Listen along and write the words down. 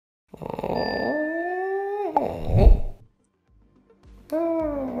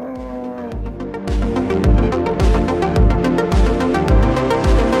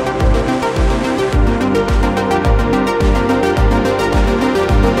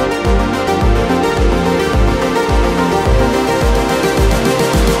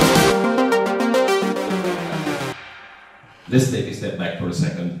let's take a step back for a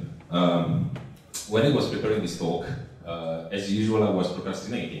second. When I was preparing this talk, as usual, I was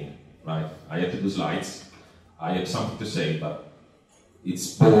procrastinating, right? I had to do slides. I had something to say, but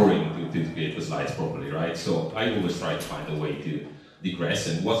it's boring to create the slides properly, right? So I always try to find a way to digress,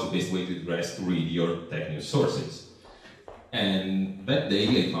 and what's the best way to digress? To read your tech news sources. And that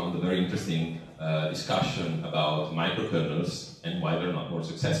day I found a very interesting discussion about microkernels and why they're not more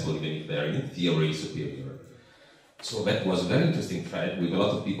successful, even if they're in theory superior. So that was a very interesting thread with a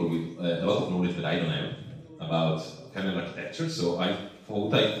lot of people with a lot of knowledge that I don't have about kernel architecture, so I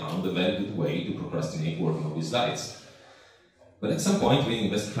thought I found a very good way to procrastinate working on these slides. But at some point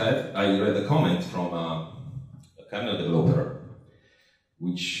reading this thread, I read a comment from a kernel developer,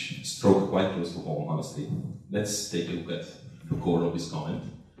 which struck quite close to home, honestly. Let's take a look at the core of this comment.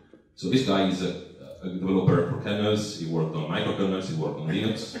 So this guy is a developer for kernels. He worked on microkernels, he worked on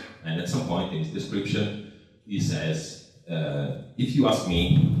Linux, and at some point in his description, he says, if you ask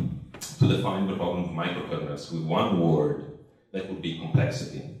me to define the problem of microkernels with one word, that would be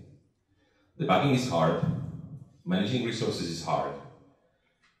complexity. Debugging is hard, managing resources is hard,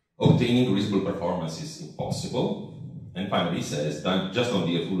 obtaining reasonable performance is impossible, and finally he says, just don't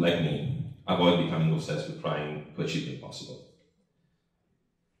be a fool like me, avoid becoming obsessed with trying to achieve the impossible.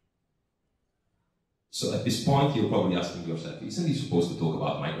 So at this point, you're probably asking yourself, isn't he supposed to talk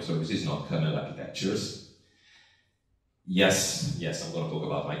about microservices, not kernel architectures? Yes, I'm going to talk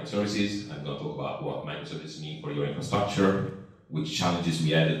about microservices. I'm going to talk about what microservices mean for your infrastructure, which challenges we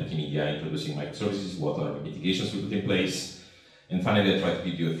had at Wikimedia introducing microservices, what are the mitigations we put in place, and finally I try to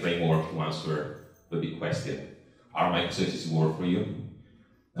give you a framework to answer the big question, are microservices work for you?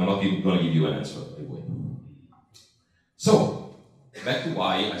 I'm not even going to give you an answer, by the way. So, back to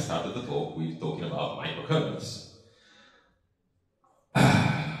why I started the talk with talking about microkernels.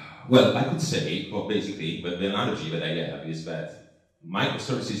 Well, I could say, well, basically, but the analogy that I have is that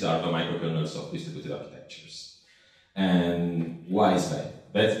microservices are the microkernels of distributed architectures. And why is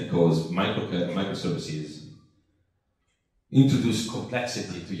that? That's because microservices introduce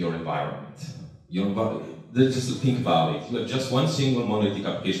complexity to your environment. Just think about it. You have just one single monolithic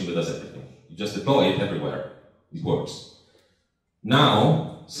application that does everything. You just deploy it everywhere. It works.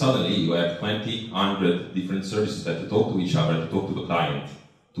 Now, suddenly you have 20, 100 different services that talk to each other, to talk to the client,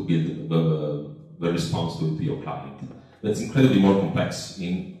 to build the response to your client. That's incredibly more complex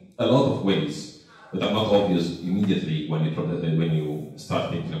in a lot of ways that are not obvious immediately when you start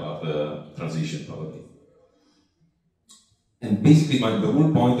thinking about the transition, probably. And basically, the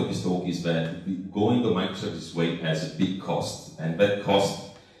whole point of this talk is that going the microservices way has a big cost, and that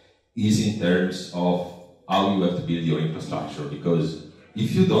cost is in terms of how you have to build your infrastructure, because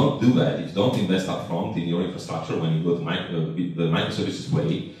if you don't do that, if you don't invest upfront in your infrastructure when you go to the microservices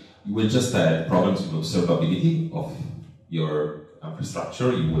way, you will just have problems with observability of your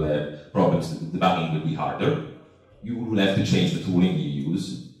infrastructure, you will have problems, debugging will be harder, you will have to change the tooling you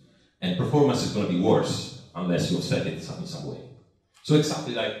use, and performance is going to be worse unless you offset it in some way. So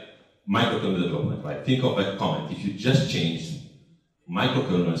exactly like microkernel development, right? Think of that comment. If you just change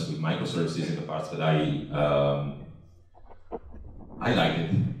microkernels with microservices in the parts that I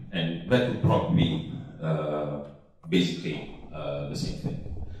highlighted, and that would probably be basically the same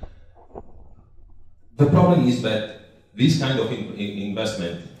thing. The problem is that this kind of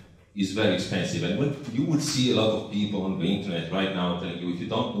investment is very expensive, and when you would see a lot of people on the internet right now telling you if you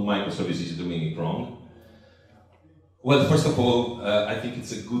don't do microservices, you're doing it wrong. Well, first of all, I think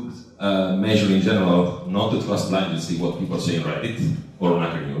it's a good measure in general not to trust blindly what people say on Reddit or on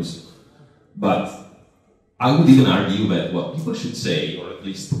Hacker News. But I would even argue that what people should say, or at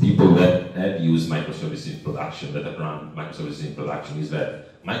least people that have used microservices in production, that have run microservices in production, is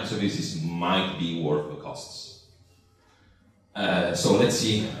that microservices might be worth the costs. So let's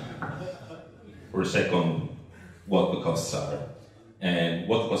see for a second what the costs are and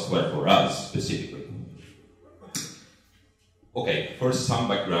what costs were for us specifically. Okay, first some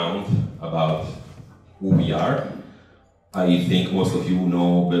background about who we are. I think most of you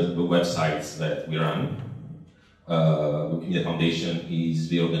know the websites that we run. Wikimedia Foundation is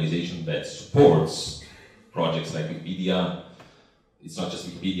the organization that supports projects like Wikipedia. It's not just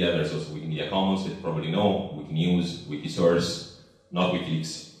Wikipedia, there's also Wikimedia Commons, that you probably know, Wikinews, Wikisource, not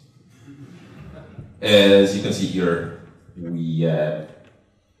WikiLeaks. As you can see here, we have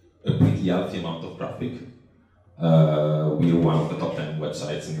a pretty healthy amount of traffic. We are one of the top 10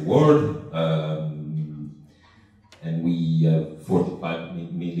 websites in the world, and we have 45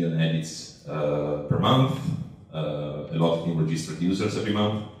 million edits per month, a lot of new registered users every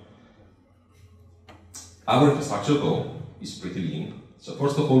month. Our infrastructure, though, is pretty lean. So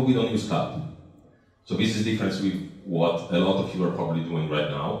first of all, we don't use cloud. So this is the difference with what a lot of you are probably doing right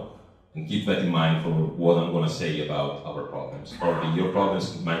now, and keep that in mind for what I'm going to say about our problems. Probably your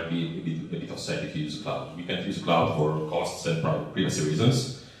problems might be a bit offset if you use cloud. You can't use cloud for costs and privacy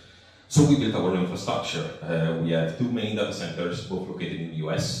reasons. So we built our infrastructure. We have 2 main data centers, both located in the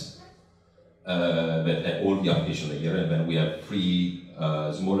US, that have all the application layer, and then we have 3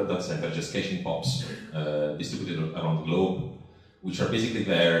 smaller data centers, just caching POPs, distributed around the globe, which are basically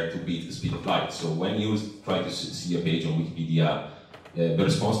there to beat the speed of light. So when you try to see a page on Wikipedia, the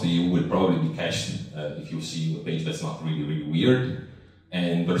response to you will probably be cached if you see a page that's not really, really weird.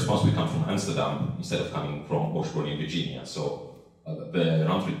 And the response will come from Amsterdam instead of coming from Washburn in Virginia. So the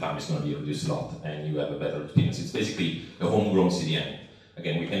round trip time is going to be reduced a lot, and you have a better experience. It's basically a homegrown CDN.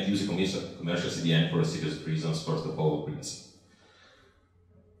 Again, we can't use a commercial CDN for a series of reasons. First of all, privacy.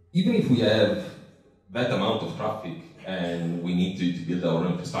 Even if we have that amount of traffic and we need to build our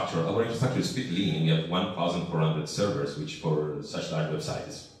infrastructure is pretty lean. We have 1,400 servers, which for such large websites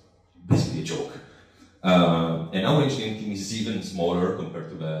is basically a joke. And our engineering team is even smaller compared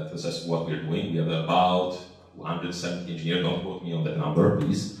to what we're doing. We have about 170 engineers. Don't quote me on that number,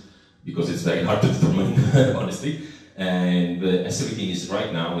 please, because it's very hard to determine, honestly. And the SRE team is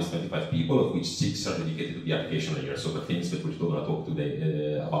right now is 25 people, of which 6 are dedicated to the application layer. So the things that we're going to talk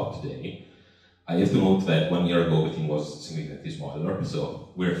about today. I have to note that 1 year ago the team was significantly smaller, so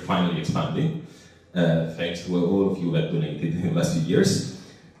we're finally expanding, thanks to all of you that donated in the last few years.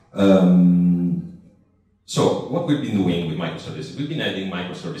 So what we've been doing with microservices, we've been adding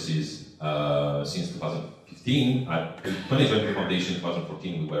microservices since 2015. At Wikimedia Foundation in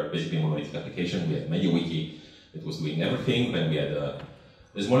 2014, we were basically a monolithic application. We had MediaWiki that was doing everything. Then we had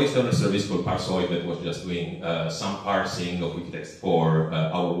a small external service called Parsoid that was just doing some parsing of Wikitext for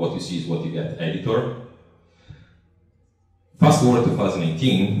our what you see is what you get editor. Fast forward to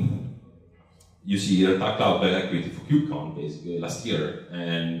 2018, you see here cloud that I created for KubeCon basically last year,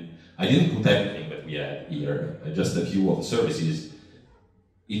 and I didn't put everything that we had here, just a few of the services.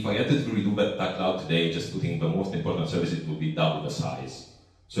 If I had to redo that cloud today, just putting the most important services, it would be double the size.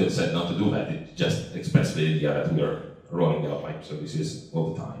 So it said not to do that, it just expressed the idea that we are rolling out microservices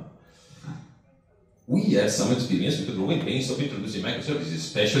all the time. We have some experience with the growing pains of introducing microservices,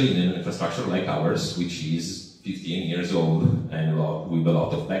 especially in an infrastructure like ours, which is 15 years old and with a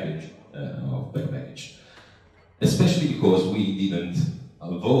lot of baggage, baggage. Especially because we didn't,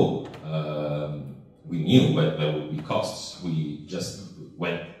 although we knew that there would be costs, we just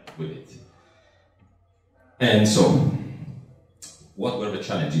went with it. And so, what were the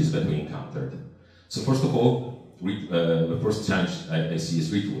challenges that we encountered? So first of all, the first challenge I see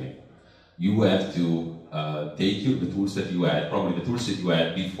is retooling. You have to take the tools that you had, probably the tools that you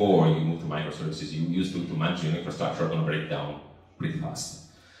had before you moved to microservices, you used to manage your infrastructure, are going to break down pretty fast.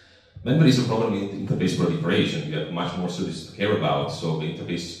 Then there is a problem with interface proliferation. You have much more services to care about, so the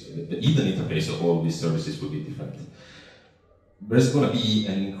interface, the hidden interface of all these services will be different. There's going to be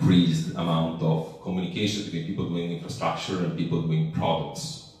an increased amount of communication between people doing infrastructure and people doing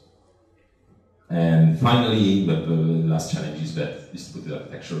products. And finally, the last challenge is that distributed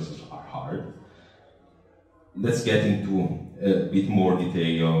architectures are hard. Let's get into a bit more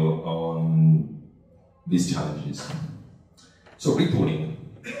detail on these challenges. So retooling.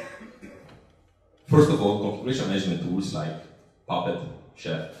 First of all, configuration management tools like Puppet,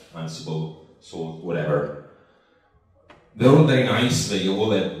 Chef, Ansible, Salt, whatever. They're all very nice, they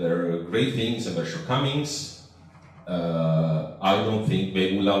all have their great things and their shortcomings. I don't think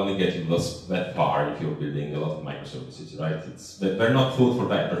they will only get you that far if you're building a lot of microservices, right? They're not thought for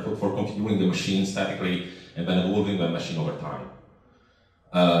that, they're thought for configuring the machine statically and then evolving the machine over time.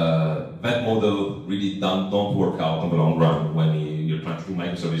 That model really don't work out in the long run when you're trying to do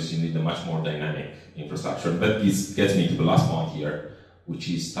microservices. You need a much more dynamic infrastructure. That gets me to the last point here, which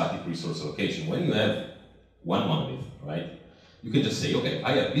is static resource allocation. When you have one monolith, right, you can just say, okay,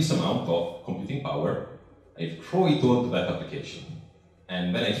 I have this amount of computing power, I throw it all to that application,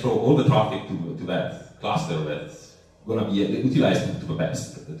 and then I throw all the traffic to that cluster that's going to be utilized to the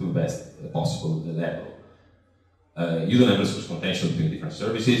best possible level. You don't have resource contention between different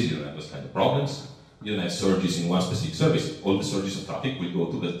services, you don't have those kind of problems, you don't have surges in one specific service. All the surges of traffic will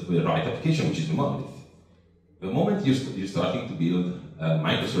go to the right application, which is the monolith. The moment you're starting to build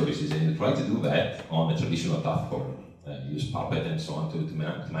microservices and you try to do that on a traditional platform, use Puppet and so on to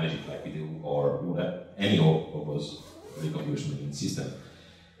manage it like we do, or any of those reconfiguration systems,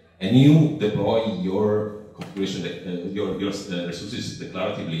 and you deploy your configuration, your resources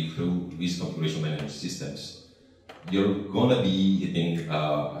declaratively through these configuration management systems, you're gonna be hitting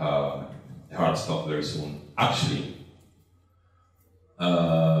hard stop very soon. Actually,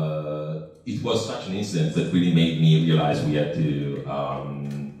 it was such an incident that really made me realize we had to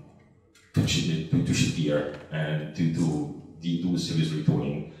shift gear and to do serious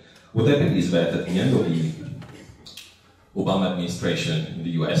retooling. What happened is that at the end of the Obama administration in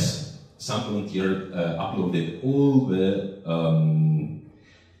the US, some volunteer uploaded all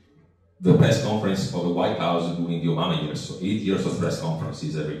the press conference of the White House during the Obama years, so 8 years of press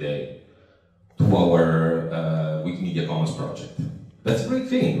conferences every day, to our Wikimedia Commons project. That's a great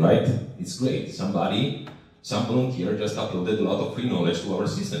thing, right? It's great. some volunteer just uploaded a lot of free knowledge to our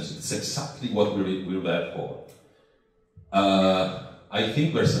systems. It's exactly what we're there for. I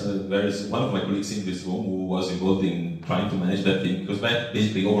think there's one of my colleagues in this room who was involved in trying to manage that thing, because that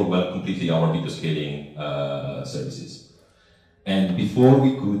basically overwhelmed completely our video scaling services. And before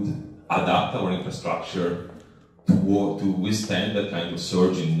we could adapt our infrastructure to withstand that kind of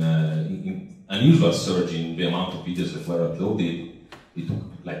surge unusual surge in the amount of videos that were uploaded, it took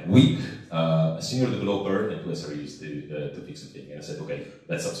like a week, a senior developer and 2 SREs to fix the thing. And I said, okay,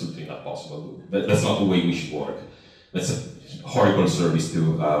 that's absolutely not possible. That's not the way we should work. That's a horrible service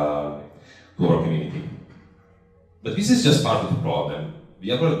to our community. But this is just part of the problem.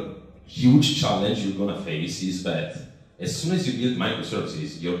 The other huge challenge you're going to face is that as soon as you build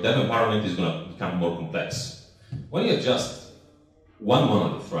microservices, your dev environment is going to become more complex. When you have just one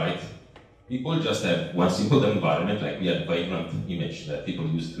monolith, right? People just have one simple dev environment, like we have a Vagrant image that people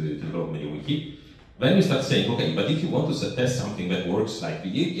use to develop MediaWiki. Then you start saying, okay, but if you want to test something that works, like the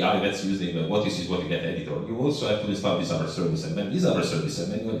API that's used in the what is what you get editor, you also have to install this other service, and then this other service,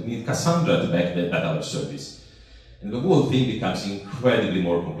 and then you need Cassandra to back that other service. And the whole thing becomes incredibly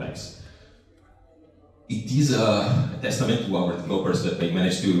more complex. It is a testament to our developers that they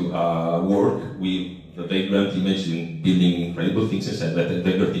managed to work with the Vagrant image in building incredible things inside that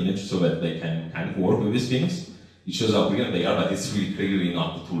Vagrant image so that they can kind of work with these things. It shows how brilliant they are, but it's really clearly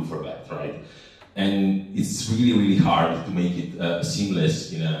not the tool for that, right? And it's really, really hard to make it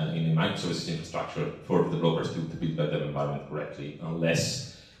seamless in a microservices infrastructure for developers to build that environment correctly,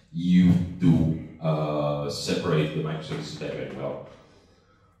 unless you do separate the microservices very well.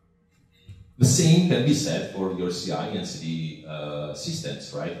 The same can be said for your CI and CD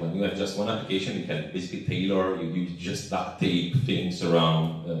systems, right? When you have just one application, you can basically tailor, you just duct tape things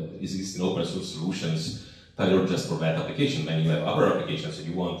around existing open source solutions tailored just for that application. Then you have other applications that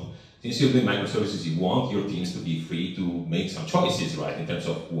you want. Since you're doing microservices, you want your teams to be free to make some choices, right? In terms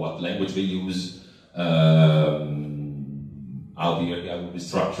of what language they use, how the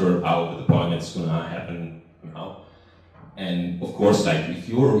structure, how the deployment is going to happen, you know. And of course, like if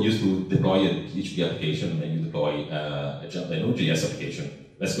you're used to deploy a PHP application and you deploy a Node.js application,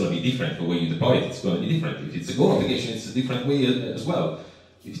 that's going to be different. The way you deploy it, it's going to be different. If it's a Go application, it's a different way as well.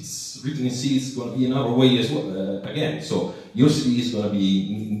 If it's written in C, it's going to be another way as well. Again, so your CD is going to be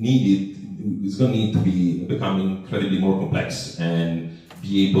needed. It's going to need to be become incredibly more complex and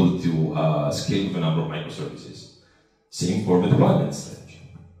be able to scale with a number of microservices. Same for the deployment stage.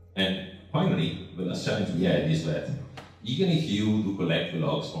 And finally, the last challenge we had is that even if you do collect the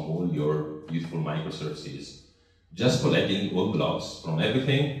logs from all your beautiful microservices, just collecting all the logs from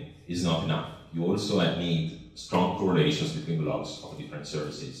everything is not enough. You also need strong correlations between the logs of different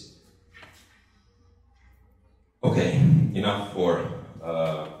services. Okay, enough for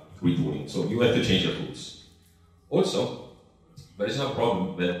retooling. So you have to change your tools. Also, there is another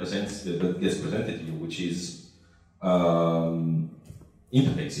problem that gets presented to you, which is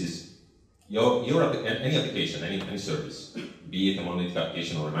interfaces. Any application, any service, be it a monolithic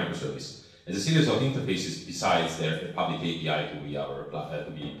application or a microservice, has a series of interfaces besides their public API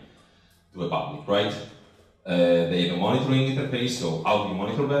to a public, right? They have a monitoring interface, so how do you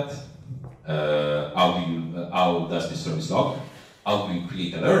monitor that? How does the service log? How do you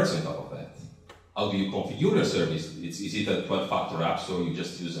create alerts on top of that? How do you configure your service? Is it a 12-factor app, so you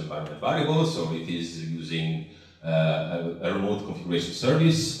just use environment variables, or it is using a remote configuration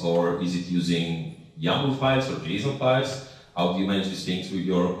service, or is it using YAML files or JSON files? How do you manage these things with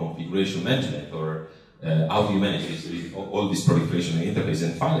your configuration management, or how do you manage all this proliferation interface?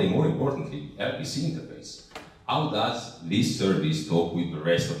 And finally, more importantly, RPC interface. How does this service talk with the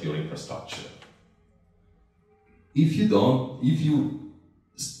rest of your infrastructure? If you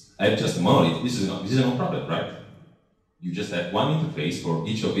have just a monolith, this is no problem, right? You just have one interface for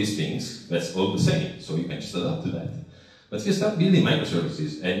each of these things that's all the same, so you can just adapt to that. But if you start building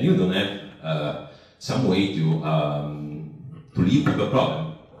microservices and you don't have some way to live with the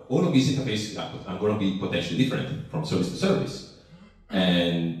problem, all of these interfaces are going to be potentially different from service to service.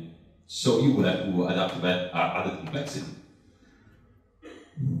 And so you will have to adapt to that added complexity.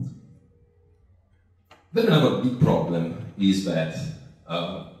 Then another big problem is that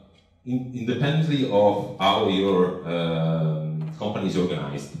independently of how your company is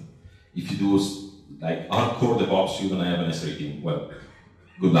organized, if you do like hardcore DevOps, you're gonna have an SRE team. Well,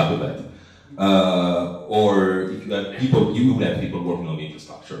 good luck with that. Or if you have people, you will have people working on the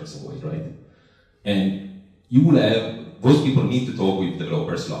infrastructure in some way, right? And you will have, those people need to talk with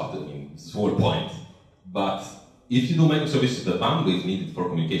developers a lot. I mean, it's the whole point. But if you do microservices, the bandwidth needed for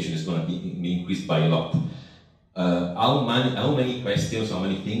communication is going to be increased by a lot. How many questions, how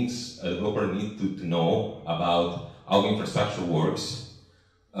many things a developer needs to know about how infrastructure works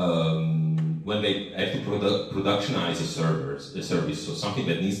when they have to productionize a service, so something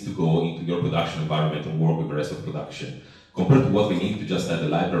that needs to go into your production environment and work with the rest of production, compared to what we need to just add a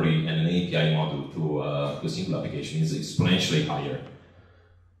library and an API module to a single application, is exponentially higher.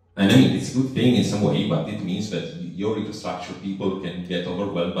 And I mean, it's a good thing in some way, but it means that your infrastructure people can get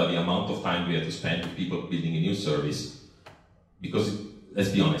overwhelmed by the amount of time we have to spend with people building a new service. Because, let's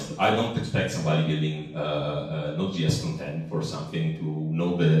be honest, I don't expect somebody building Node.js content for something to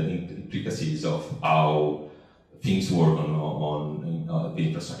know the intricacies of how things work on the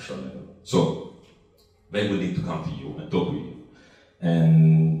infrastructure level. So, they will need to come to you and talk with you.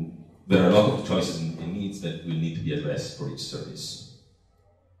 And there are a lot of choices and needs that will need to be addressed for each service.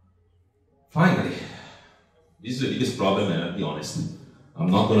 Finally, this is the biggest problem, and I'll be honest. I'm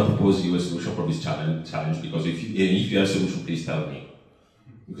not going to propose you a solution for this challenge because if you have a solution, please tell me,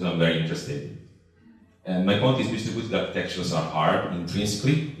 because I'm very interested. And my point is, distributed architectures are hard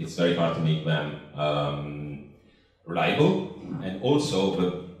intrinsically. It's very hard to make them reliable, and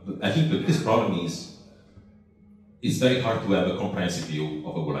also, I think the biggest problem is it's very hard to have a comprehensive view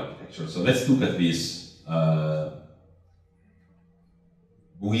of a whole architecture. So let's look at this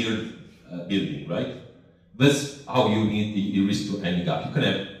weird building, right? That's how you need the risk to any gap. You can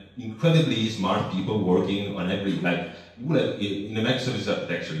have incredibly smart people working on every, like, you will have, in a microservice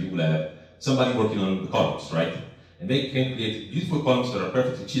architecture, you will have somebody working on the columns, right? And they can create beautiful columns that are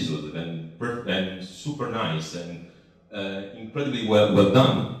perfectly chiseled and super nice and incredibly well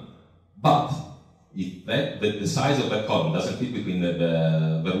done. But if the size of that column doesn't fit between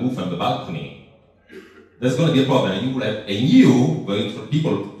the roof and the balcony, there's going to be a problem, and you, for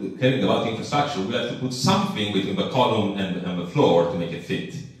people caring about infrastructure, will have to put something between the column and the floor to make it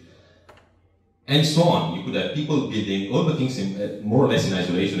fit. And so on. You could have people building all the things more or less in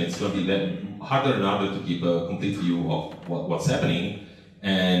isolation. It's going to be then harder and harder to keep a complete view of what's happening,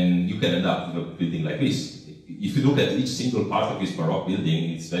 and you can end up with a building like this. If you look at each single part of this Baroque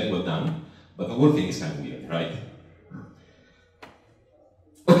building, it's very well done, but the whole thing is kind of weird, right?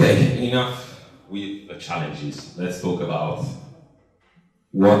 Okay, enough with the challenges. Let's talk about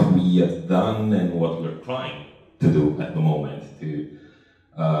what we have done and what we're trying to do at the moment to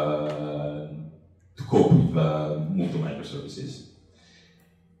cope with move to microservices.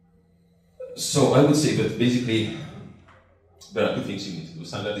 So I would say that basically there are two things you need to do: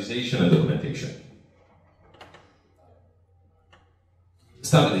 standardization and documentation.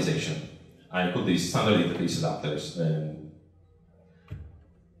 Standardization. I put these standard interface adapters.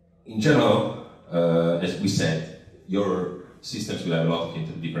 In general, as we said, your systems will have a lot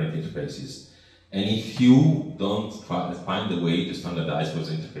of different interfaces. And if you don't find a way to standardize those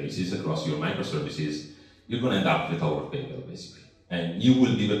interfaces across your microservices, you're going to end up with overkill, basically. And you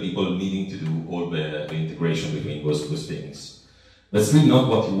will be the people needing to do all the integration between those things. That's really not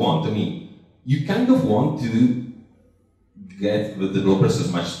what you want. I mean, you kind of want to get the developers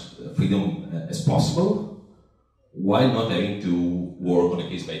as much freedom as possible, while not having to work on a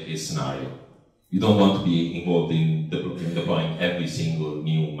case-by-case scenario. You don't want to be involved in deploying every single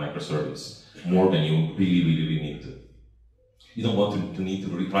new microservice more than you really need to. You don't want to need to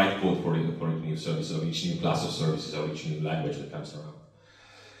rewrite code for each new service or each new class of services or each new language that comes around.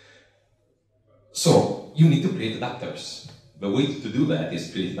 So you need to create adapters. The way to do that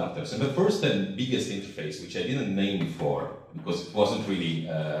is create adapters. And the first and biggest interface, which I didn't name before because it wasn't really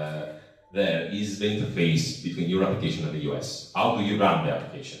there, is the interface between your application and the OS. How do you run the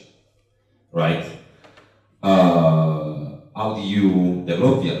application? Right? How do you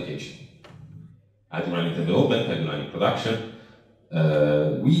develop the application? How do you run it in development? How do you run it in production?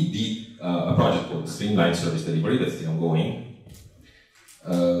 We did a project called Streamlined Service Delivery that's still ongoing,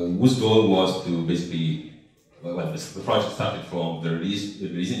 whose goal was to basically, the project started from the release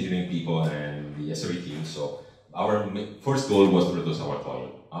engineering people and the SRE team. So our first goal was to reduce our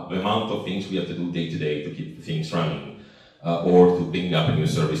toil. The amount of things we have to do day to day to keep things running, or to bring up a new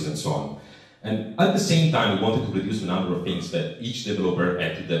service and so on. And at the same time, we wanted to reduce the number of things that each developer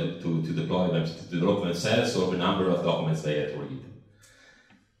had to deploy them, to develop themselves, or the number of documents they had to read.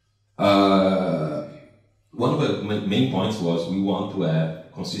 one of the main points was we want to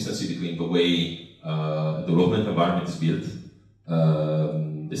have consistency between the way development environment is built,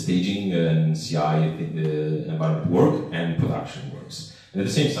 the staging and CI environment work, and production works. And at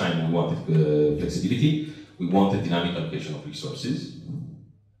the same time, we wanted flexibility. We wanted dynamic allocation of resources.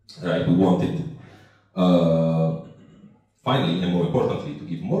 Right? We wanted, finally, and more importantly, to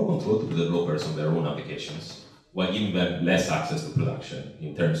give more control to the developers on their own applications, while giving them less access to production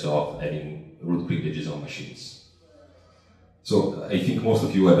in terms of having root privileges on machines. So I think most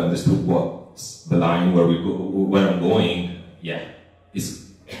of you have understood what's the line where I'm going. Yeah,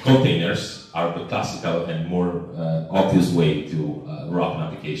 is containers are the classical and more obvious way to wrap an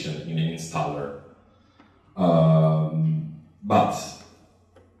application in an installer. But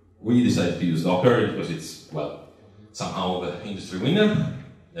we decided to use Docker because it's, well, somehow the industry winner,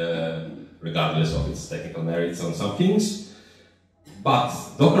 regardless of its technical merits on some things. But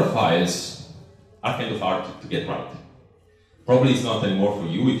Docker files are kind of hard to get right. Probably it's not anymore for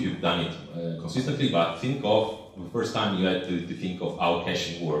you if you've done it consistently, but think of the first time you had to think of how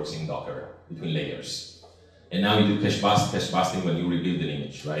caching works in Docker between layers. And now you do cache busting when you rebuild an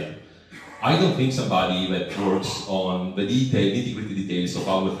image, right? I don't think somebody that works on the nitty-gritty details of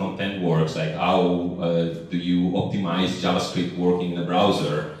how the front end works, like how do you optimize JavaScript working in a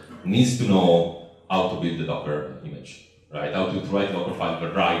browser, needs to know how to build the Docker image, right? How to write a Docker file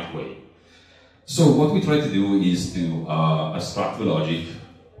the right way. So what we try to do is to abstract the logic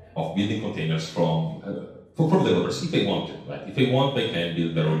of building containers from developers, if they want to, right? If they want, they can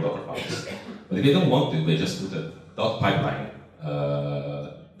build their own Docker files. But if they don't want to, they just put a .pipeline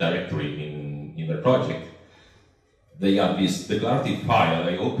directory in their project. They have this declarative file.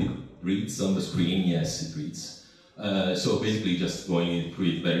 I hope it reads on the screen. Yes, it reads. So basically just going through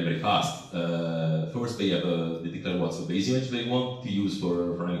it very, very fast. First they have they declare what's the base image they want to use for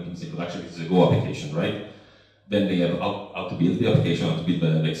running things in production. It's a Go application, right? Then they have how to build the application, how to build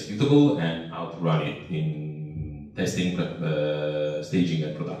the executable, and how to run it in testing, staging,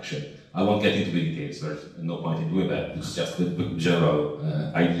 and production. I won't get into the details, there's no point in doing that. It's just the general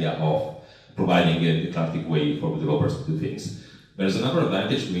idea of providing a declarative way for the developers to do things. There's another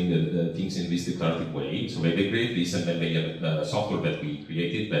advantage doing the things in this declarative way. So they create this, and then they have software that we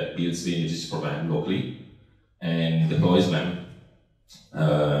created that builds the images for them locally and deploys them.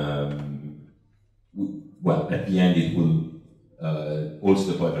 Well, at the end, it will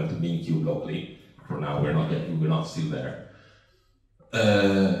also deploy them to Minikube locally. For now, we're not still there.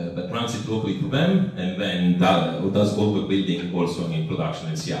 But runs it locally to them, and then does all the building also in production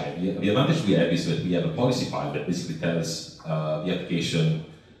and CI. The advantage we have is that we have a policy file that basically tells the application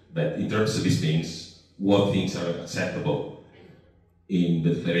that in terms of these things, what things are acceptable in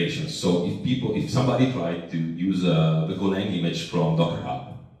the declarations. So if somebody tried to use the Golang image from Docker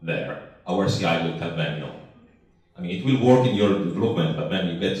Hub there, our CI will tell them no. I mean, it will work in your development, but then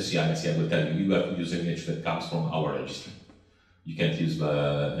you get to CI and CI will tell you have to use an image that comes from our registry. You can't use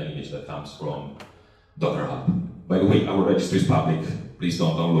an image that comes from Docker Hub. By the way, our registry is public. Please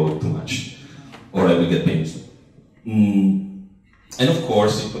don't download too much, or I will get paid. And of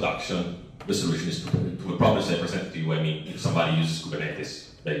course, in production, the solution is to the problems I presented to you. I mean, if somebody uses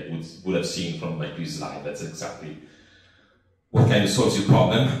Kubernetes, they would have seen from my previous slide. That's exactly what kind of solves your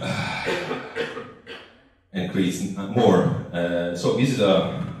problem and creates more. So this is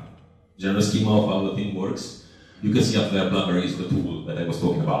a general schema of how the thing works. You can see up there, Blubber is the tool that I was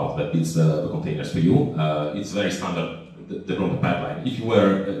talking about that builds the containers for you. It's very standard development pipeline. If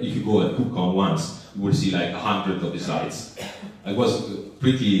you go at KubeCon once, you will see like 100 of the slides. I was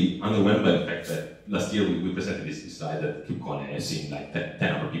pretty underwhelmed by the fact that last year we presented this slide at KubeCon, and I've seen like 10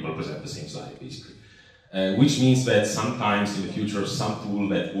 other people present the same slide, basically. Which means that sometimes in the future, some tool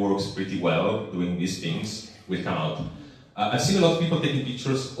that works pretty well doing these things will come out. I've seen a lot of people taking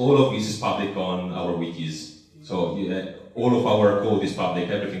pictures. All of this is public on our wikis. So all of our code is public,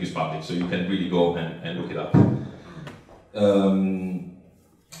 everything is public, so you can really go and look it up.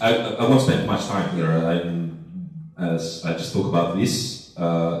 I won't spend much time here, as I just talk about this.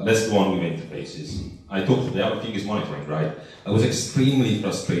 Let's go on with interfaces. The other thing is monitoring, right? I was extremely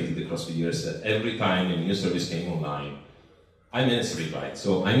frustrated across the years that every time a new service came online, I'm an SRE, right?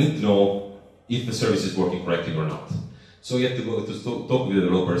 So I need to know if the service is working correctly or not. So you have to go to talk with the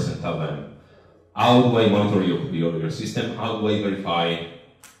developers and tell them, how do I monitor your system? How do I verify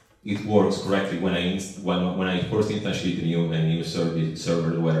it works correctly when I first instantiate a new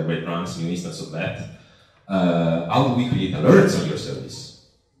server where it runs a new instance of that? How do we create alerts on your service?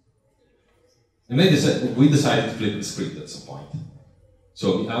 And then we decided to flip the script at some point.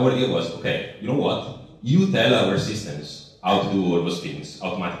 So our idea was, okay, you know what? You tell our systems how to do all those things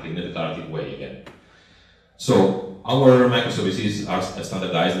automatically in a declarative way again. So our microservices are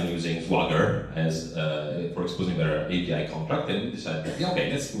standardized on using Swagger as for exposing their API contract, and we decided that, yeah,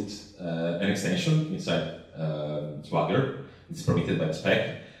 okay, let's put an extension inside Swagger. It's permitted by the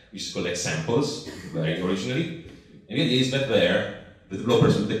spec, which is called examples, very originally. And the idea is that there, the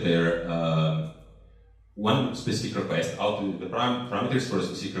developers will declare one specific request, the parameters for a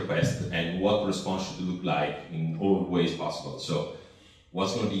specific request, and what the response should look like in all ways possible. So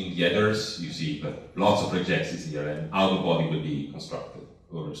what's going to be in the headers, you see, but lots of regexes here, and how the body will be constructed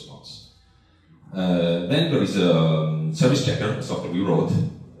or response. Then there is a service checker, a software we wrote,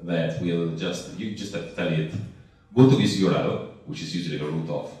 that will you just have to tell it, go to this URL, which is usually the root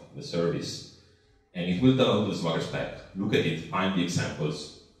of the service, and it will download the Swagger spec, look at it, find the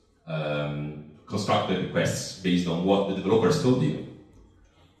examples, construct the requests based on what the developers told you,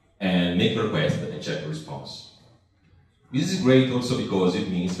 and make a request and check the response. This is great also because it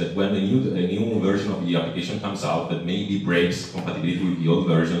means that when a new version of the application comes out that maybe breaks compatibility with the old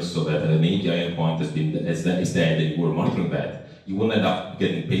version, so that an API endpoint is dead and you were monitoring that, you won't end up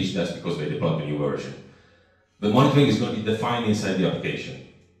getting page tests because they deployed the new version. The monitoring is going to be defined inside the application.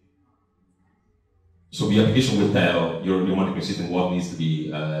 So the application will tell your monitoring system what needs to be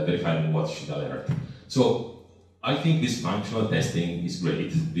verified and what should alert. So I think this functional testing is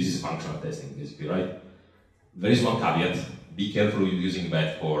great. This is functional testing, basically, right? There is one caveat: be careful using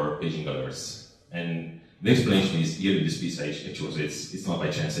that for paging alerts. And the explanation is here in this piece. I chose it's not by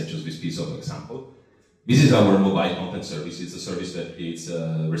chance. I chose this piece of example. This is our mobile content service. It's a service that creates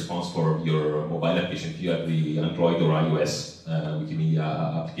a response for your mobile application. If you have the Android or iOS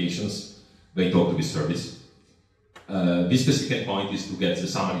Wikimedia applications, they talk to this service. This specific endpoint is to get the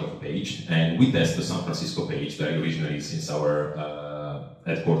summary of a page, and we test the San Francisco page very originally since our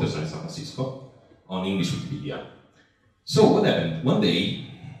headquarters are in San Francisco on English Wikipedia. So what happened? One day,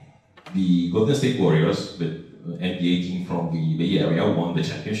 the Golden State Warriors, the NBA team from the Bay Area, won the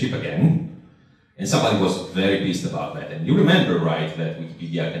championship again. And somebody was very pissed about that. And you remember, right, that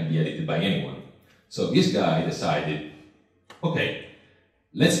Wikipedia can be edited by anyone. So this guy decided, okay,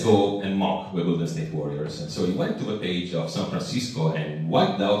 let's go and mock the Golden State Warriors. And so he went to the page of San Francisco and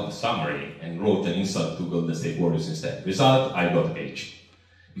wiped out the summary and wrote an insult to Golden State Warriors instead. Result, I got a page.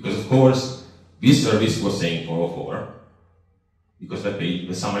 Because of course, this service was saying 404, because that page,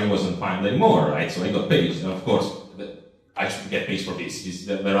 the summary wasn't found anymore, right? So I got page, and of course, I should get paid for this.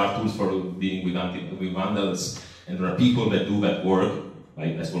 There are tools for dealing with vandals, and there are people that do that work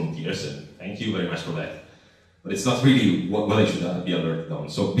as volunteers, and thank you very much for that. But it's not really what I should be alerted on.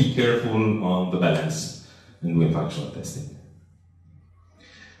 So be careful on the balance in doing functional testing.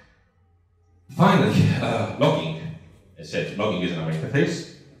 Finally, logging. As I said, logging is another interface.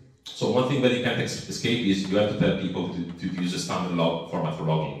 So one thing that you can't escape is you have to tell people to use a standard log format for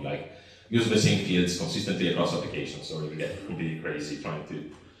logging, like use the same fields consistently across applications, or you get completely crazy trying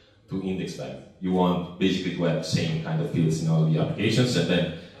to index them. You want basically to have the same kind of fields in all the applications, and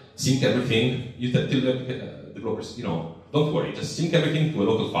then sync everything. You tell the developers, don't worry, just sync everything to a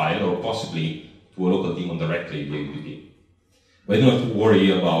local file or possibly to a local daemon directly via UDP. But you don't have to worry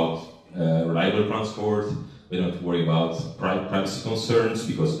about reliable transport. We don't have to worry about privacy concerns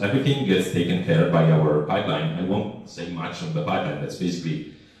because everything gets taken care of by our pipeline. I won't say much on the pipeline. That's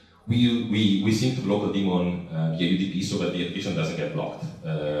basically we sync to the local daemon via UDP so that the application doesn't get blocked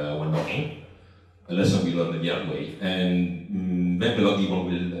when logging. A lesson we learned the hard way. And then the log daemon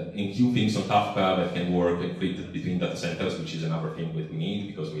will enqueue things on Kafka that can work encrypted between data centers, which is another thing that we need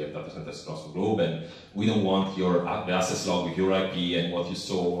because we have data centers across the globe, and we don't want the access log with your IP and what you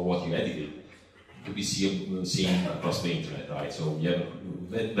saw or what you edited to be seen across the internet, right? So we have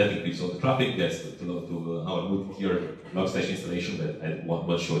that increases all the traffic, gets to our multi-tier Logstash installation that I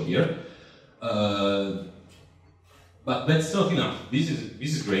will show here. But that's not enough. This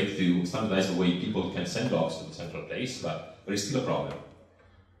is great to standardize the way people can send logs to the central place, but there is still a problem.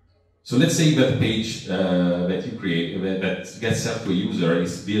 So let's say that the page that you create, that gets sent to a user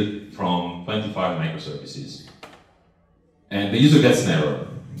is built from 25 microservices. And the user gets an error.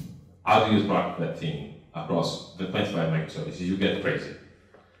 How do you track that thing across the 25 microservices? You get crazy.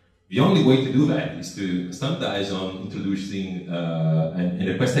 The only way to do that is to standardize on introducing a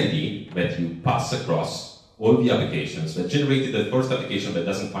request ID that you pass across all the applications that generated the first application that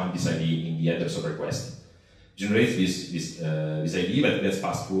doesn't find this ID in the address of request. Generates this ID that gets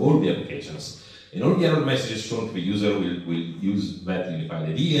passed through all the applications. And all the error messages shown to the user will use that unified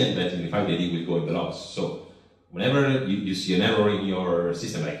ID, and that unified ID will go in the logs. So whenever you see an error in your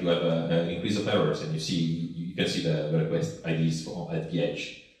system, like you have an increase of errors, and you can see the request IDs at the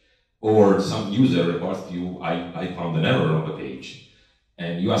edge, or some user reports to you, I found an error on the page,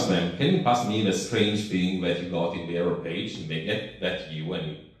 and you ask them, can you pass me the strange thing that you got in the error page, and they get that to you, and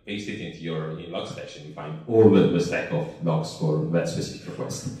you paste it into your log section, you find all the stack of logs for that specific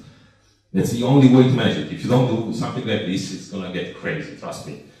request. That's the only way to manage it. If you don't do something like this, it's gonna get crazy, trust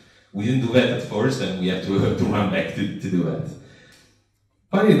me. We didn't do that at first, and we have to run back to do that.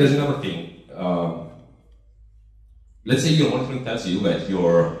 Finally, there's another thing. Let's say your monitoring tells you that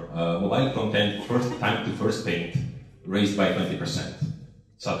your mobile content time to first paint raised by 20%,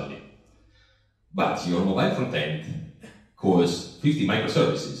 suddenly. But your mobile content calls 50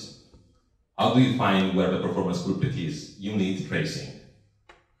 microservices. How do you find where the performance culprit is? You need tracing.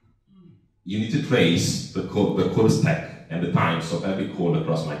 You need to trace the call stack and the times of every call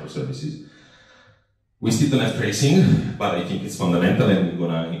across microservices. We still don't have tracing, but I think it's fundamental and we're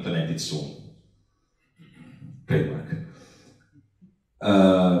going to implement it soon. Trademark.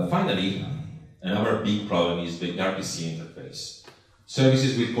 Finally, another big problem is the RPC interface.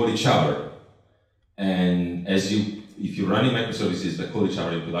 Services will call each other, and if you're running microservices that call each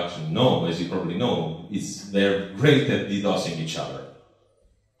other in production, as you probably know, they're great at DDoSing each other.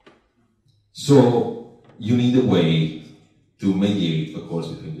 So you need a way to mediate the calls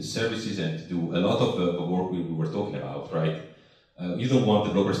between the services and to do a lot of the work we were talking about, right? You don't want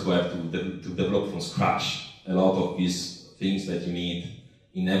developers to have to develop from scratch a lot of these things that you need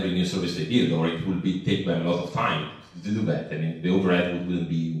in every new service they build, or it will take them a lot of time to do that, and the overhead wouldn't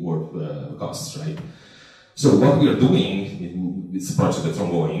be worth the costs, right? So what we are doing, it's a project that's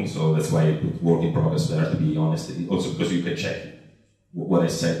ongoing, so that's why I put work in progress there, to be honest, also because you can check what I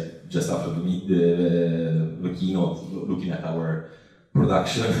said just after the keynote, looking at our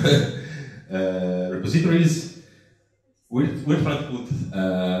production repositories. We're trying to put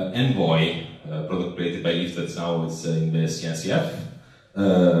Envoy, product created by Lyft that's now in the CNCF,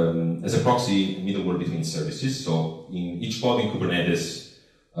 as a proxy middleware between services. So in each pod in Kubernetes,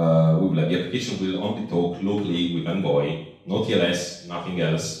 the application will only talk locally with Envoy, no TLS, nothing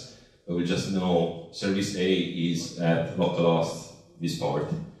else. We'll just know service A is at localhost this port,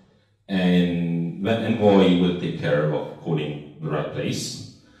 and then Envoy will take care of calling the right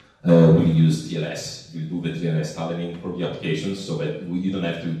place. We'll use TLS. We'll do the TLS tunneling for the applications so that you don't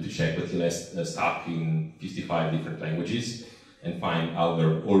have to check the TLS stack in 55 different languages and find how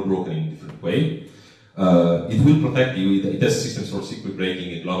they're all broken in a different way. It will protect you. It has system source secret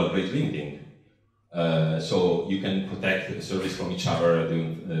breaking and global rate limiting. So you can protect the service from each other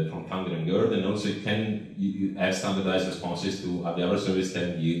from Thunder and GERD, and also you have standardized responses to the other service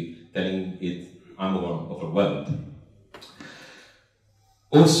telling it I'm overwhelmed.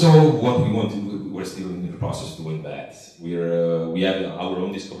 Also, what we want to, we're still in the process of doing that. We have our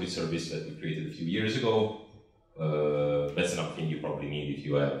own discovery service that we created a few years ago. That's another thing you probably need if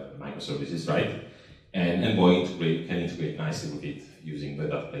you have microservices, right? And Envoy can integrate nicely with it using the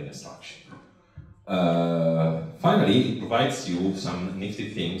data plane abstraction. Finally, it provides you some nifty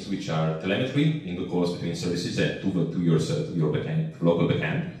things which are telemetry in the calls between services and to your backend, local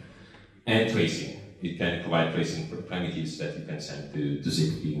backend, and tracing. It can provide tracing primitives that you can send to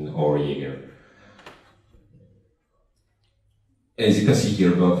Zipkin or Jaeger. As you can see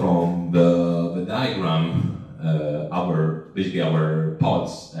here from the diagram, basically our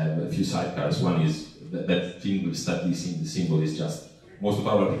pods have a few sidecars. One is that thing with stat-d symbol is just most of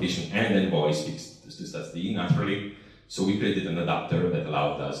our application and Envoy speaks to stat-d naturally. So we created an adapter that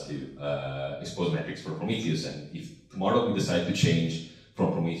allowed us to expose metrics for Prometheus. And if tomorrow we decide to change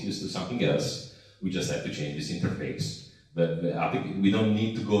from Prometheus to something else, we just have to change this interface. But we don't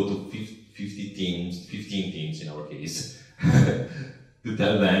need to go to 15 teams in our case, to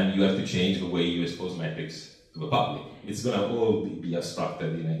tell them you have to change the way you expose metrics to the public. It's going to all be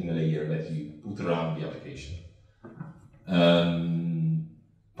abstracted in a layer that you put around the application.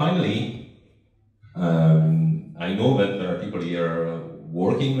 Finally, I know that there are people here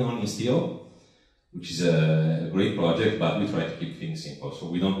working on Istio, which is a great project, but we try to keep things simple. So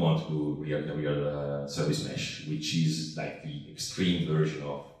we don't want to real service mesh, which is like the extreme version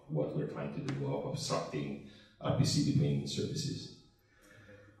of what we're trying to do of abstracting RPC between services.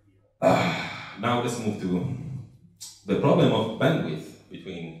 Now let's move to the problem of bandwidth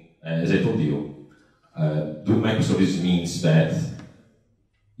between, as I told you, doing microservices means that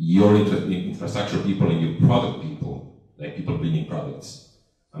your infrastructure people and your product people, like people building products,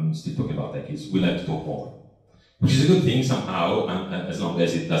 I'm still talking about that case, we'll have to talk more. Which is a good thing somehow, as long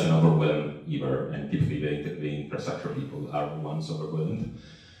as it doesn't overwhelm either, and typically the infrastructure people are the ones overwhelmed.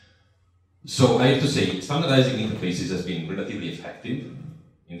 So I have to say, standardizing interfaces has been relatively effective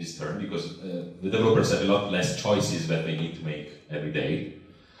in this term, because the developers have a lot less choices that they need to make every day.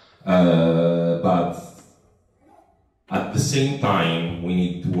 But At the same time, we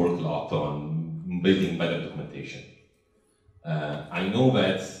need to work a lot on building better documentation. I know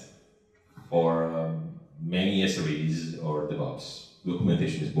that for many SREs or DevOps,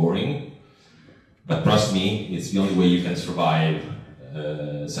 documentation is boring, but trust me, it's the only way you can survive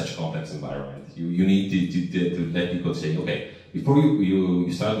such a complex environment. You need to let people say, okay, before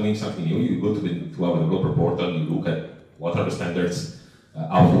you start doing something new, you go to our developer portal, you look at what are the standards,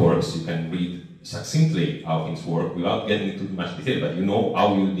 how it works, you can read succinctly how things work without getting into too much detail, but you know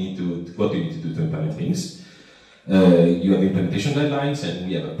how you need what you need to do to implement things. You have implementation guidelines, and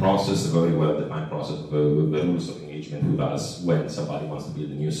we have a process, a very well-defined process of the rules of engagement with us when somebody wants to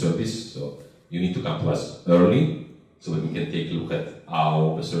build a new service. So you need to come to us early so that we can take a look at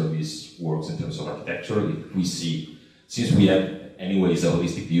how the service works in terms of architecture. If we see, since we have anyways a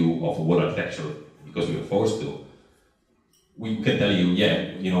holistic view of what architecture, because we are forced to, we can tell you,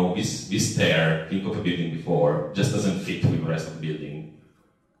 yeah, you know, this stair, think of a building before, just doesn't fit with the rest of the building.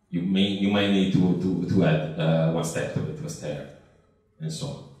 You might need to add one step to a stair, and so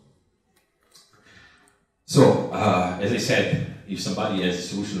on. So, as I said, if somebody has a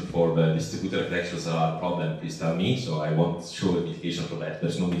solution for the distributed architectures problem, please tell me, so I won't show a mitigation for that.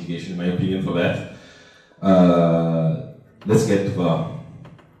 There's no mitigation, in my opinion, for that. Let's get to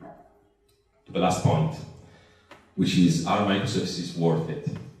the last point, which is, are microservices worth it?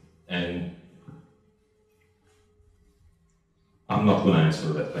 And I'm not going to answer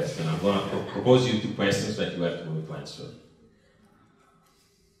that question. I'm going to propose you 2 questions that you have to answer.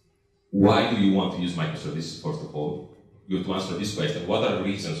 Why do you want to use microservices, first of all? You have to answer this question. What are the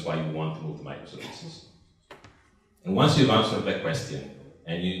reasons why you want to move to microservices? And once you've answered that question,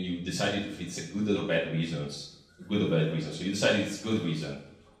 and you decided if it's a good or bad reasons, so you decided it's a good reason,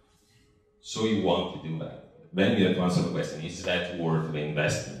 so you want to do that. Then you have to answer the question, is that worth the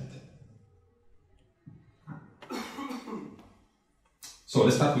investment? So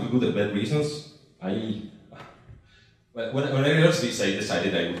let's start with good and bad reasons. When I rehearsed this, I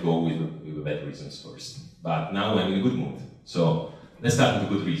decided I would go with the bad reasons first. But now I'm in a good mood. So let's start with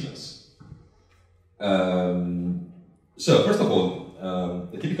the good reasons. So first of all,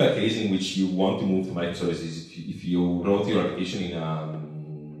 the typical case in which you want to move to microservices is if you wrote your application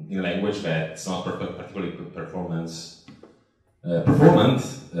in a language that's not particularly performant,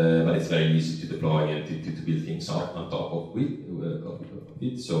 but it's very easy to deploy and to build things on top of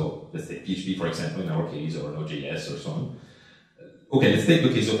it. So let's take PHP, for example, in our case, or Node.js or so on. Okay, let's take the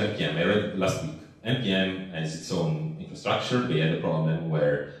case of NPM. I read last week. NPM has its own infrastructure. They had a problem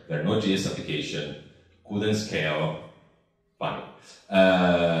where their Node.js application couldn't scale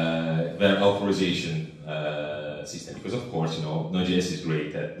their authorization system, because of course, you know, Node.js is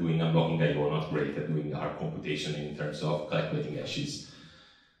great at doing unblocking I/O, not great at doing hard computation in terms of calculating hashes.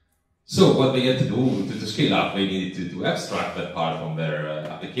 So what they had to do to scale up, they needed to abstract that part from their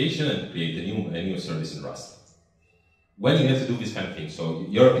application and create a new service in Rust. When you have to do this kind of thing, so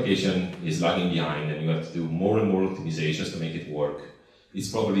your application is lagging behind and you have to do more and more optimizations to make it work, it's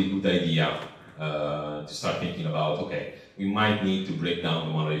probably a good idea to start thinking about, okay, we might need to break down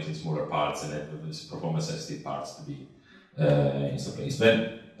the monolith in smaller parts and have these performance-sensitive parts to be in some place.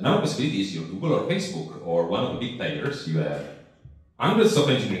 Then another possibility is your Google or Facebook or one of the big players. You have hundreds of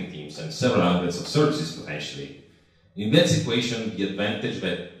engineering teams and several hundreds of services potentially. In that situation, the advantage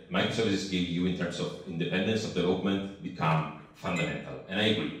that microservices give you in terms of independence of development become fundamental. And I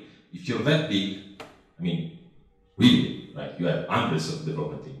agree. If you're that big, I mean, really, right? You have hundreds of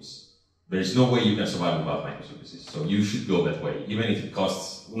development teams. There is no way you can survive without microservices. So you should go that way, even if it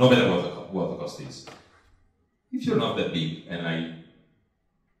costs, no matter what the cost is. If you're not that big, and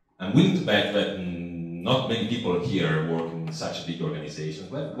I'm willing to bet that not many people here work in such a big organization,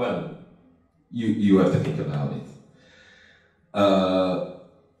 well, you have to think about it.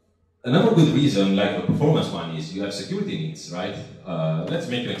 Another good reason, like the performance one, is you have security needs, right? Let's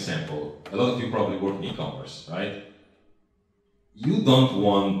make an example. A lot of you probably work in e-commerce, right? You don't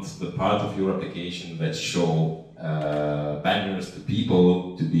want the part of your application that show banners to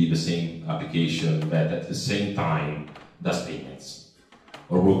people to be the same application that at the same time does payments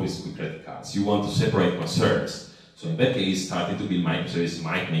or works with credit cards. You want to separate concerns. So in that case, starting to build microservices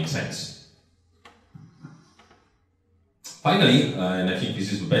might make sense. Finally, and I think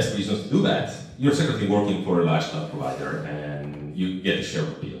this is the best reason to do that, you're secretly working for a large cloud provider and you get a share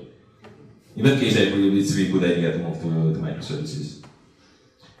of the deal. In that case, it's a really good idea to move to microservices.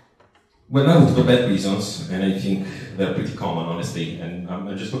 Well, now to the bad reasons, and I think they're pretty common, honestly, and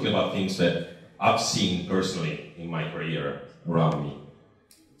I'm just talking about things that I've seen personally in my career around me.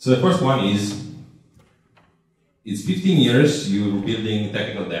 So the first one is, it's 15 years you're building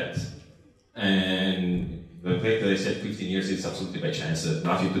technical debt, and The fact that I said 15 years is absolutely by chance,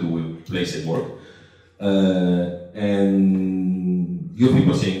 nothing to do with place at work. And you have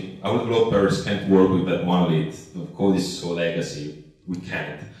people saying, our developers can't work with that monolith, the code is so legacy, we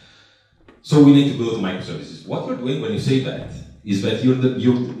can't. So we need to go to microservices. What you're doing when you say that is that you're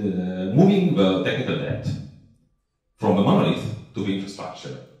moving the technical debt from the monolith to the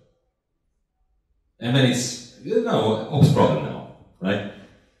infrastructure. And then it's, you know, ops problem now, right?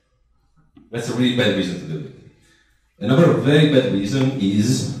 That's a really bad reason to do it. Another very bad reason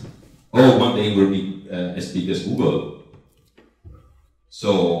is, oh, one day we'll be as big as Google.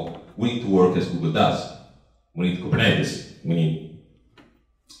 So we need to work as Google does. We need Kubernetes. We need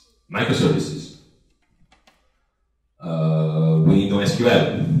microservices. We need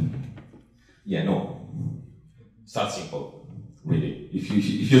NoSQL. Yeah, no. Start simple, really.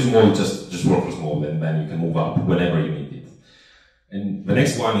 If you're small, just work for small, and then you can move up whenever you need it. And the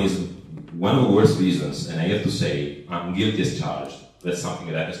next one is one of the worst reasons, and I have to say, I'm guilty as charged. That's something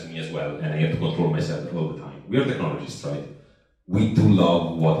that happens to me as well, and I have to control myself all the time. We are technologists, right? We do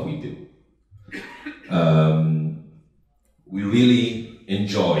love what we do. We really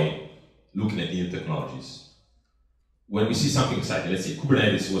enjoy looking at new technologies. When we see something exciting, let's say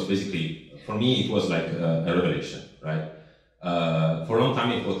Kubernetes was basically, for me, it was like a revelation, right? For a long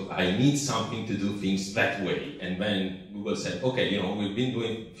time, I thought, I need something to do things that way. And then Google said, okay, you know, we've been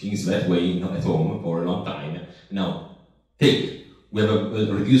doing things that way at home for a long time. Now, we have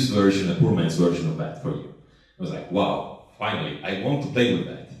a reduced version, a poor man's version of that for you. I was like, wow, finally, I want to play with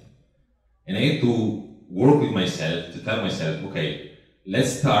that. And I had to work with myself to tell myself, okay,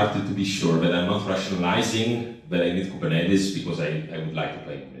 let's start to be sure that I'm not rationalizing that I need Kubernetes because I would like to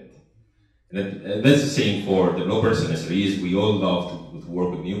play with it. And that's the same for developers and SREs. We all love to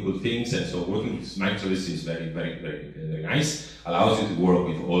work with new good things, and so working with microservices is very, very, very, very nice. Allows you to work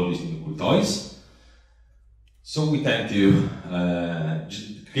with all these new cool toys. So we tend to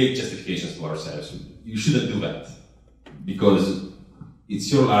create justifications to ourselves. You shouldn't do that because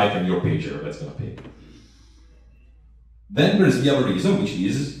it's your life and your pager that's going to pay. Then there's the other reason, which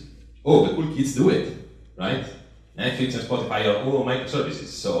is, oh, the cool kids do it, right? Netflix and Spotify are all microservices,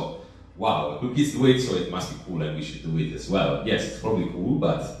 so wow, the cool kids do it, so it must be cool and we should do it as well. Yes, it's probably cool,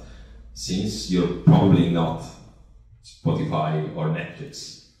 but since you're probably not Spotify or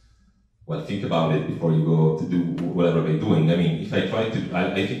Netflix, well, think about it before you go to do whatever they're doing. I mean, if I try to,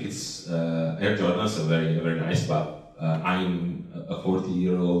 I think it's, Air Jordans are very, very nice, but I'm a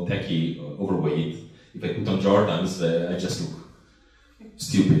 40-year-old techie, overweight. If I put on Jordans, I just look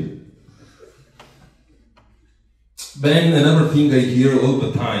stupid. Then another thing I hear all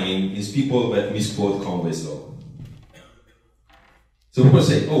the time is people that misquote Conway's law. So people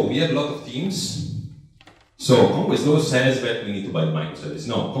say, oh, we have a lot of teams, so Conway's law says that we need to buy microservices.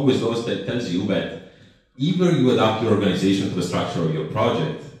 No, Conway's law tells you that either you adapt your organization to the structure of your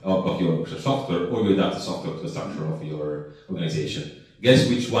project, of your software, or you adapt the software to the structure of your organization. Guess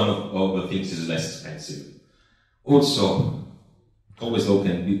which one of the things is less expensive. Also, Conway's law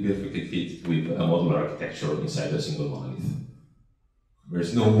can be perfectly fit with a modular architecture inside a single monolith.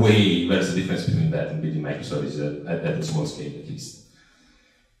 There's no way there's a difference between that and building microservices at a small scale, at least.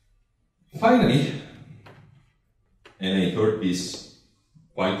 Finally, and I heard this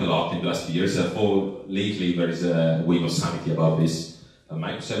quite a lot in the last few years, lately there is a wave of sanity about this. A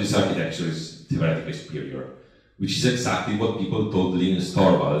microservice architecture is theoretically superior, which is exactly what people told Linus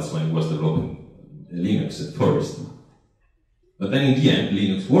Torvalds when he was developing Linux at first. But then in the end,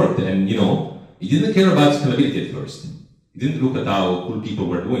 Linux worked, and you know, he didn't care about scalability at first. He didn't look at how cool people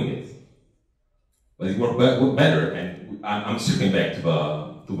were doing it. But it worked better, and I'm circling back to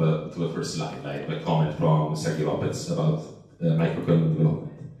the first slide, like the comment from Sergey Lopez about microkernel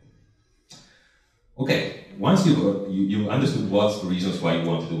development. Okay, once you understood what's the reasons why you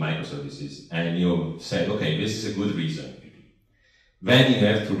want to do microservices, and you said, okay, this is a good reason, then you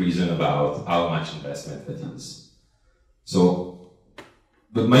have to reason about how much investment that is. So,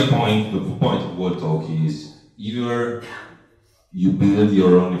 but my point, the point of the whole talk is either you build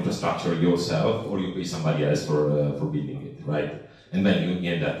your own infrastructure yourself or you pay somebody else for building it, right? And then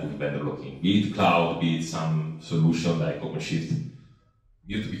you end up with vendor locking. Be it cloud, be it some solution like OpenShift.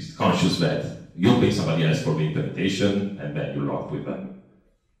 You have to be conscious that you'll pay somebody else for the implementation and then you're locked with them.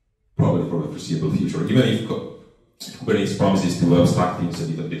 Probably for the foreseeable future. Even if Kubernetes promises to abstract things a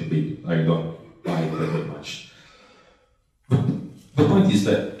little bit, I don't buy it very much. The point is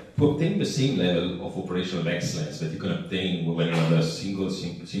that to obtain the same level of operational excellence that you can obtain when you have a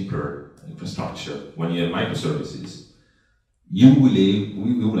simpler infrastructure, when you have microservices, we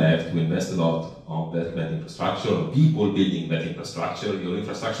will have to invest a lot on that infrastructure, on people building that infrastructure. Your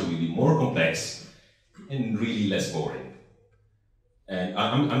infrastructure will be more complex and really less boring. And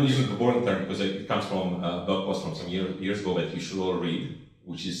I'm using the boring term because it comes from a blog post from some years ago that you should all read,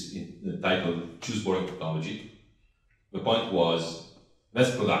 which is titled "Choose Boring Technology." The point was,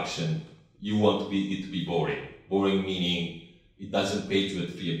 that's production. You want it to be boring. Boring meaning it doesn't page you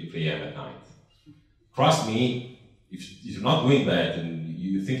at 3 a.m. at night. Trust me, if you're not doing that and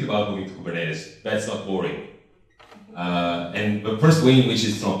you think about moving to Kubernetes, that's not boring. And the first way in which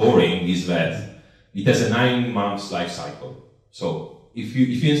it's not boring is that it has a 9 months life cycle. So if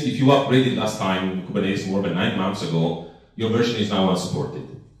you upgraded last time Kubernetes more than 9 months ago, your version is now unsupported.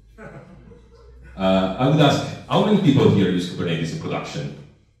 I would ask, how many people here use Kubernetes in production?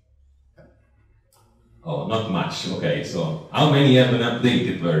 Oh, not much. Okay, so how many have an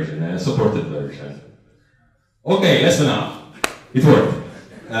updated version, a supported version? Okay, less than half. It worked.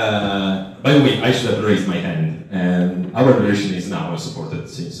 By the way, I should have raised my hand. And our version is now supported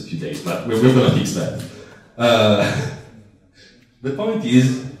since a few days, but we're going to fix that. The point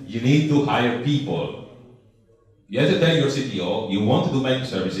is, you need to hire people. You have to tell your CTO, you want to do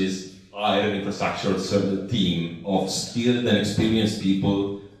microservices, hire an infrastructure team of skilled and experienced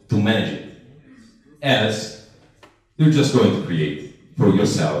people to manage it. Else, you're just going to create for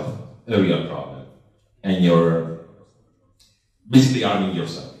yourself a real problem. And you're basically arming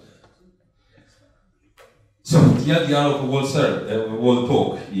yourself. So the idea of a whole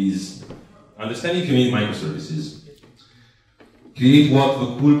talk is understand if you need microservices. Create what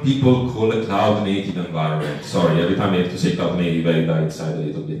the cool people call a cloud-native environment. Sorry, every time I have to say cloud-native, I die inside a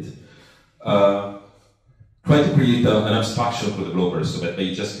little bit. Try to create an abstraction for developers so that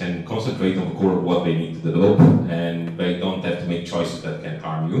they just can concentrate on the core of what they need to develop and they don't have to make choices that can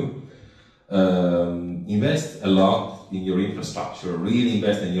harm you. Invest a lot in your infrastructure, really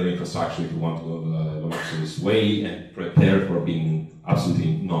invest in your infrastructure if you want to go the microservice way and prepare for being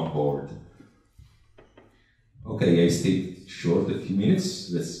absolutely not bored. Okay, I stayed short a few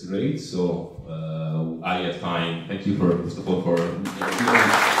minutes, that's great. So I have time. Thank you first of all for doing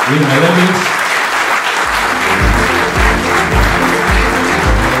my audience.